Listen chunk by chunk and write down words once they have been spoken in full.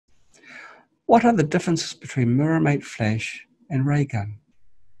What are the differences between MiraMate Flash and Ray Gun?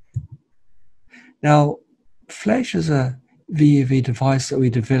 Now, Flash is a VUV device that we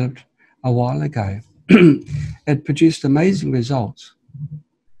developed a while ago. It produced amazing results.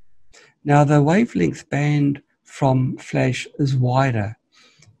 Now, the wavelength band from Flash is wider.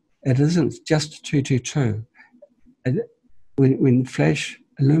 It isn't just 222. When Flash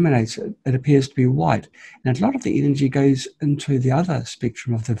illuminates it, it appears to be white, and a lot of the energy goes into the other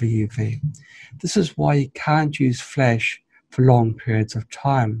spectrum of the VUV. This is why you can't use Flash for long periods of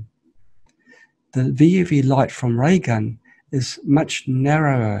time. The VUV light from Ray Gun is much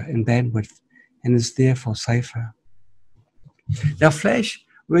narrower in bandwidth and is therefore safer. Now, Flash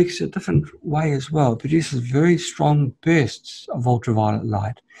works a different way as well. It produces very strong bursts of ultraviolet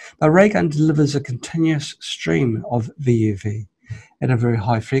light, but Ray Gun delivers a continuous stream of VUV at a very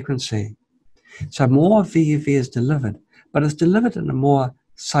high frequency. So more VUV is delivered, but it's delivered in a more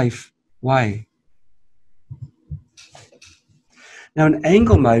safe way. Now, in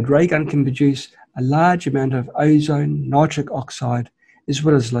angle mode, Ray Gun can produce a large amount of ozone, nitric oxide, as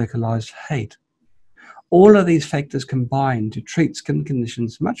well as localized heat. All of these factors combine to treat skin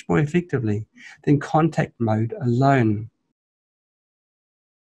conditions much more effectively than contact mode alone.